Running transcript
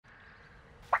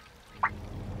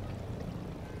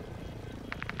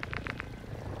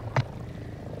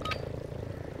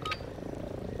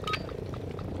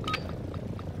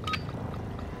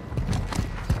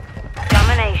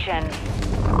position.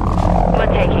 We're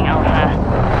taking Alpha.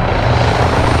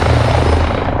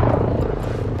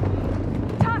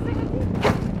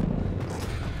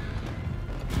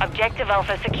 Objective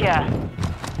Alpha secure.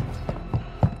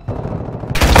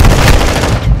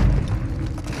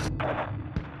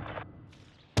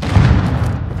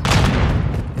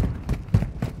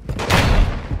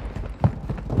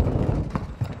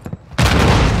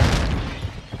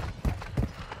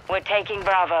 We're taking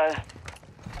Bravo.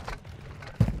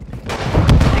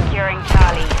 Securing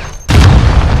Charlie.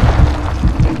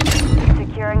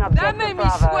 Securing objective That made me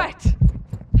Bravo. sweat!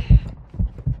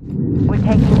 We're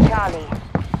taking Charlie.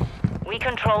 We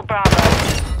control Bravo.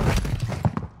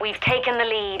 We've taken the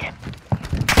lead.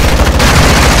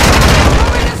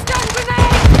 Throwing a stun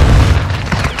grenade!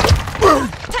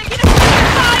 Taking a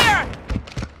fire!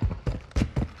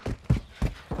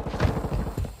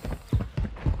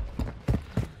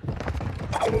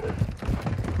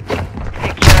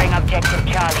 Securing objective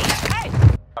Charlie.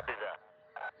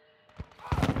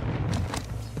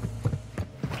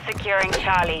 Securing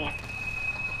Charlie.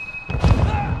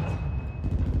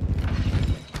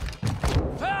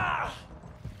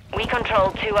 We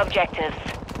control 2 objectives.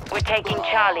 We're taking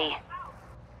Charlie.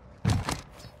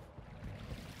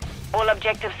 All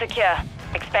objectives secure.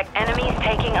 Expect enemies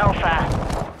taking Alpha.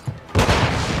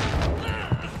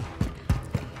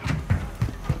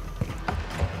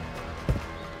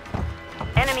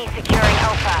 Enemy securing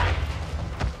Alpha.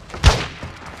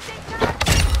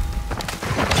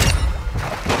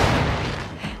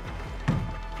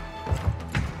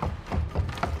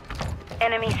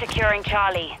 Enemy securing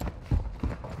Charlie.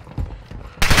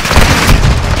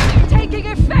 Taking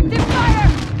effective fire!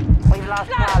 We've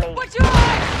lost Charlie. Watch your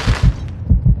eyes!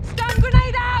 Stun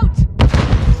grenade out!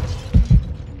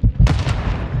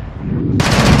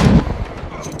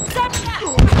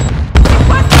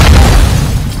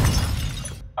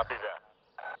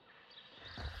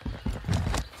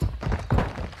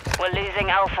 We're losing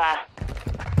Alpha.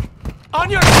 On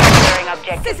your Securing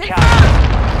objective Sissy, Charlie.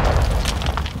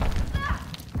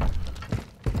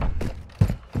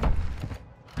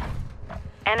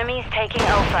 Enemies taking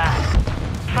Alpha.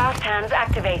 Fast hands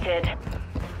activated.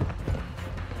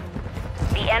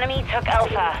 The enemy took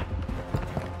Alpha.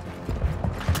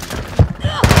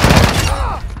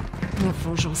 La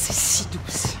vengeance est si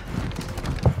douce.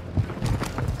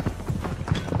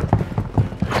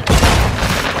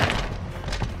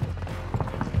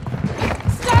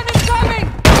 Scan incoming!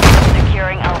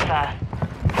 Securing Alpha.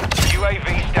 UAV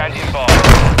standing by.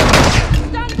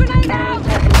 Stun grenade Enemy out!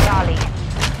 taking Charlie.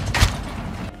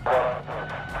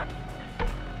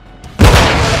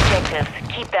 All objectives.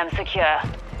 Keep them secure.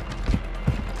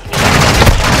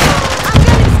 I'm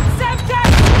getting septic!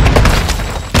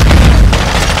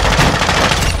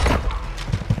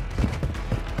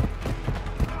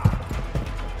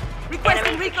 Requesting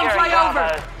Enemy recon securing flyover!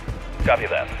 Bravo. Copy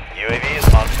that. UAV is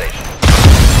on station.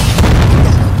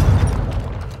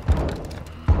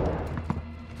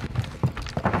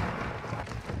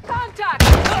 Contact!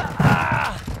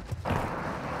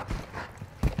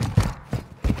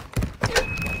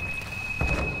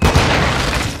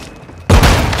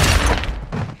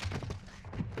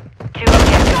 Two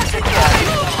objectives secure.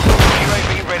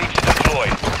 UAV ready to deploy.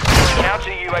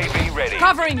 Counter UAV ready.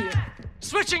 Covering you!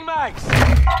 Switching mags.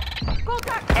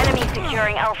 Enemy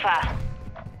securing Alpha.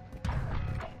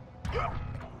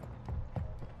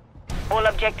 All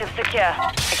objectives secure.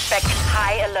 Expect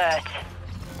high alert.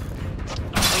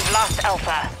 We've lost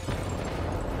Alpha.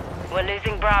 We're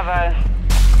losing Bravo.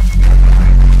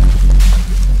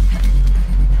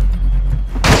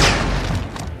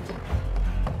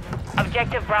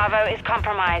 Objective Bravo is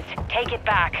compromised. Take it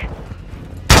back.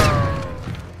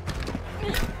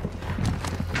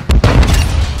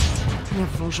 La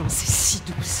vengeance est si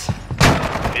douce.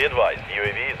 Be advised,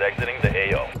 UAV is exiting the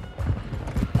AO.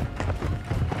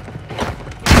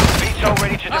 VTOL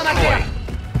ready to deploy.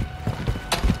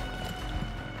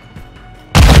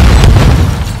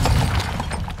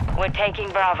 We're taking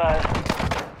Bravo.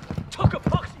 Took a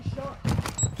boxy shot.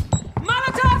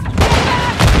 Molotov!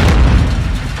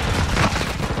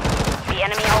 The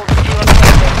enemy holds 2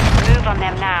 objectives. Move on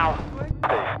them now.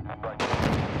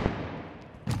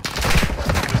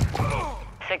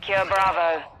 Secure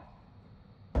Bravo.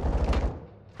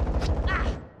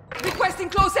 Requesting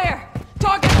close air!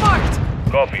 Target marked!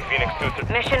 Copy, Phoenix 2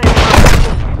 to... Mission is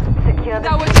complete. Secure the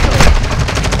That was good.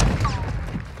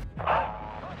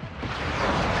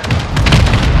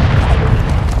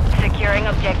 Securing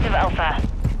objective Alpha.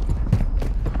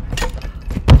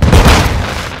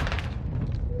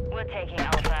 We're taking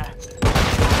Alpha.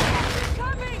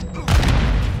 Coming!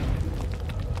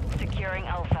 Securing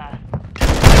Alpha.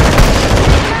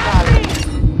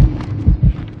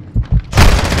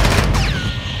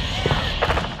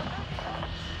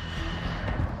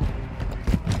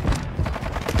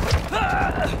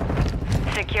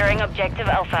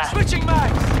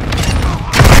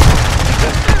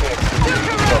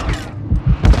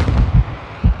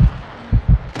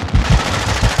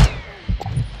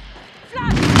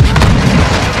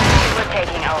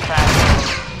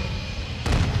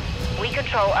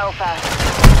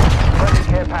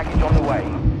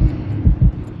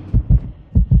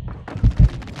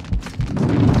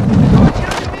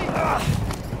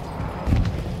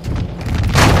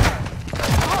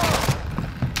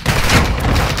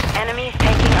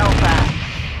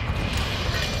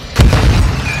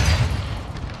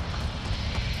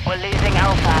 We're losing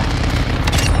Alpha.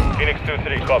 Phoenix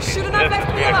 2-3, copy. This is Shouldn't have Phoenix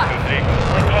left me 2-3.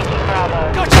 We're taking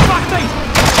Bravo. Got your back, mate!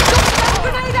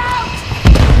 Grenade out!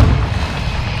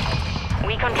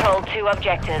 We control 2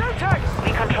 objectives.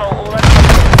 We control all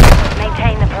objectives.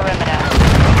 Maintain the perimeter.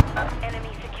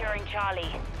 Enemy securing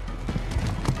Charlie.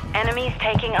 Enemies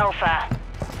taking Alpha.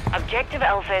 Objective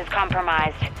Alpha is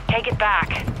compromised. Take it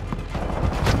back.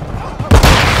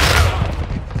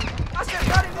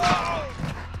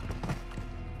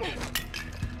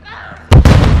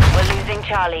 We're losing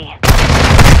Charlie.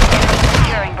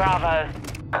 Securing Bravo.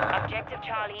 Objective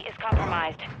Charlie is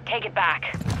compromised. Take it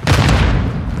back.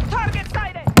 Target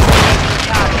sighted!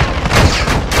 Charlie.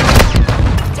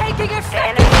 Taking The effective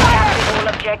enemy fire! captured all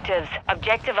objectives.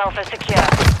 Objective Alpha secure.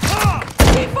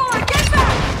 C4, get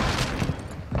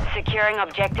back! Securing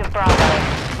Objective Bravo.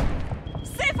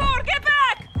 C4, get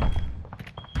back!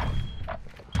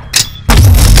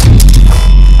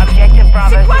 Objective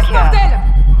Bravo C'est quoi ce secure. bordel?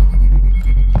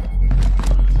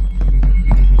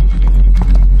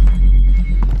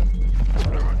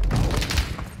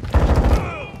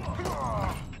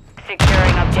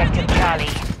 Securing Objective Charlie.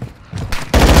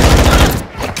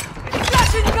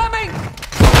 Flash incoming!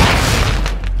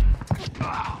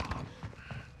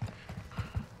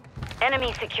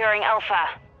 Enemy securing Alpha.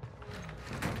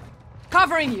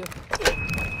 Covering you.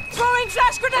 Throwing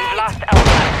flash We've grenade! lost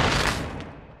Alpha.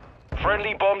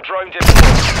 Friendly bomb drone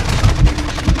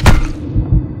deployed.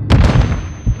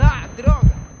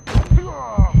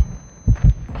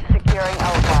 Securing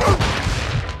Alpha.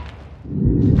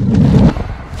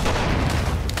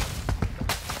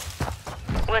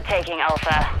 We're taking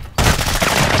Alpha.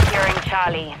 Securing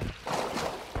Charlie.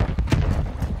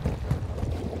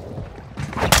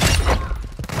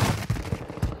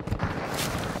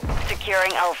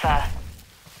 Securing Alpha.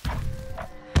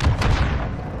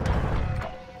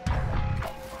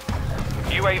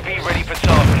 UAV ready for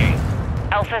tasking.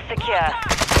 Alpha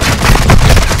secure.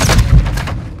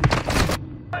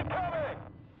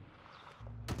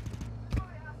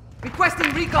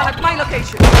 Requesting recon at my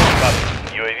location.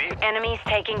 Copy. UAV. Enemies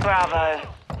taking Bravo.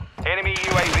 Enemy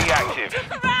UAV active.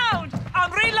 Around!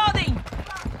 I'm reloading!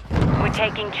 We're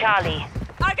taking Charlie.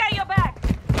 I got your back!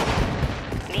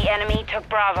 The enemy took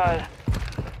Bravo.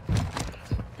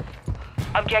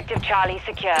 Objective Charlie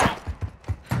secure.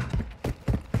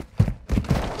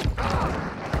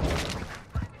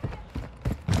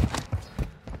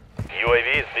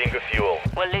 UAV is being fuel.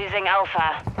 We're losing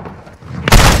Alpha.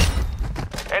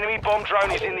 Enemy bomb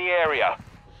drone is in the area.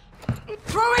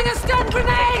 Throwing a stun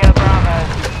grenade! Secure Bravo.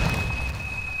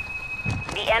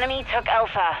 The enemy took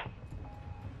Alpha.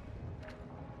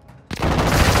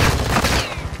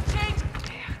 Change!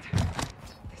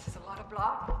 This is a lot of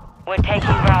blood. We're taking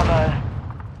Bravo.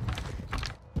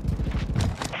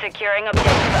 Securing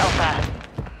Objective Alpha.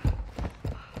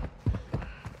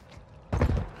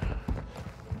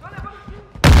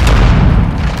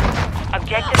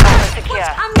 Objective Alpha secure.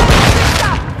 I'm gonna fix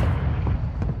up!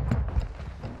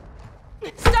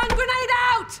 Stun grenade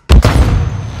out!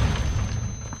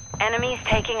 Enemies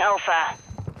taking Alpha.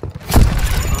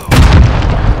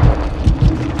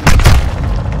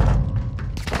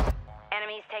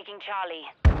 Enemies taking Charlie.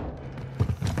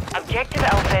 Objective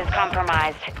Alpha is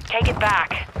compromised. Take it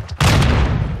back.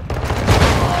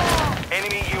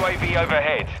 Enemy UAV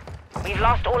overhead. We've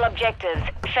lost all objectives.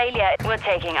 Failure. We're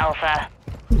taking Alpha.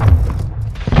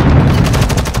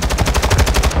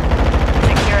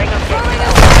 Securing Objective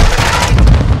Alpha.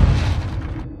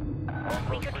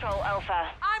 We control Alpha.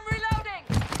 I'm reloading!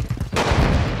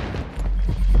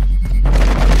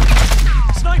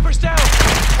 Snipers down!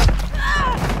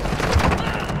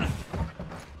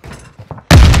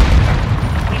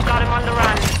 We've got him on the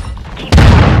run. Keep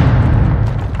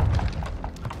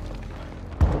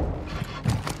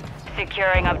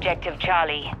securing Objective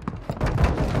Charlie.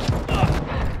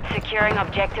 Securing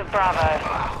Objective Bravo.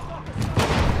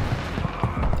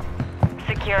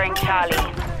 Securing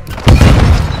Charlie.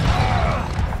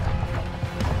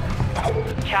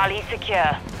 Charlie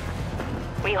secure.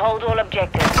 We hold all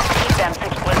objectives. Keep them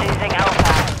secure. We're losing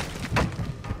Alpha.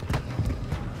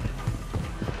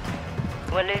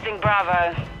 We're losing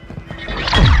Bravo.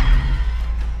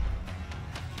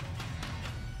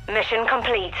 Mission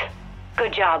complete.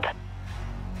 Good job.